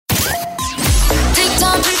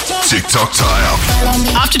TikTok tie-up.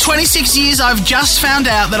 After 26 years, I've just found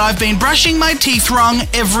out that I've been brushing my teeth wrong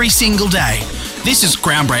every single day. This is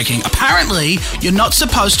groundbreaking. Apparently, you're not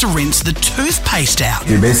supposed to rinse the toothpaste out.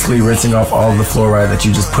 You're basically rinsing off all the fluoride that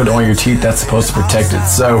you just put on your teeth that's supposed to protect it.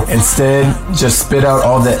 So instead, just spit out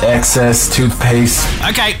all the excess toothpaste.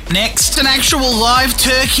 Okay, next. An actual live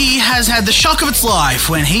turkey has had the shock of its life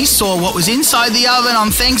when he saw what was inside the oven on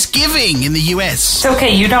Thanksgiving in the US. It's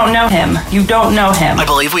okay, you don't know him. You don't know him. I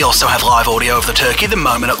believe we also have live audio of the turkey the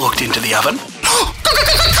moment it looked into the oven.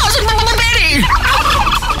 Cousin Betty!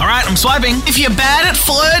 All right, I'm swiping. If you're bad at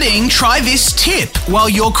flirting, try this tip. While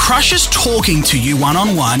your crush is talking to you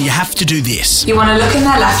one-on-one, you have to do this. You want to look in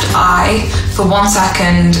their left eye for 1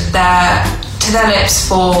 second, to their lips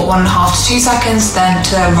for 1.5 to 2 seconds, then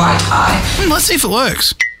to their right eye. Let's see if it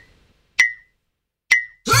works.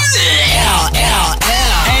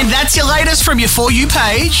 And that's your latest from your For You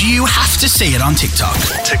page. You have to see it on TikTok.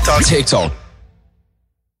 TikTok.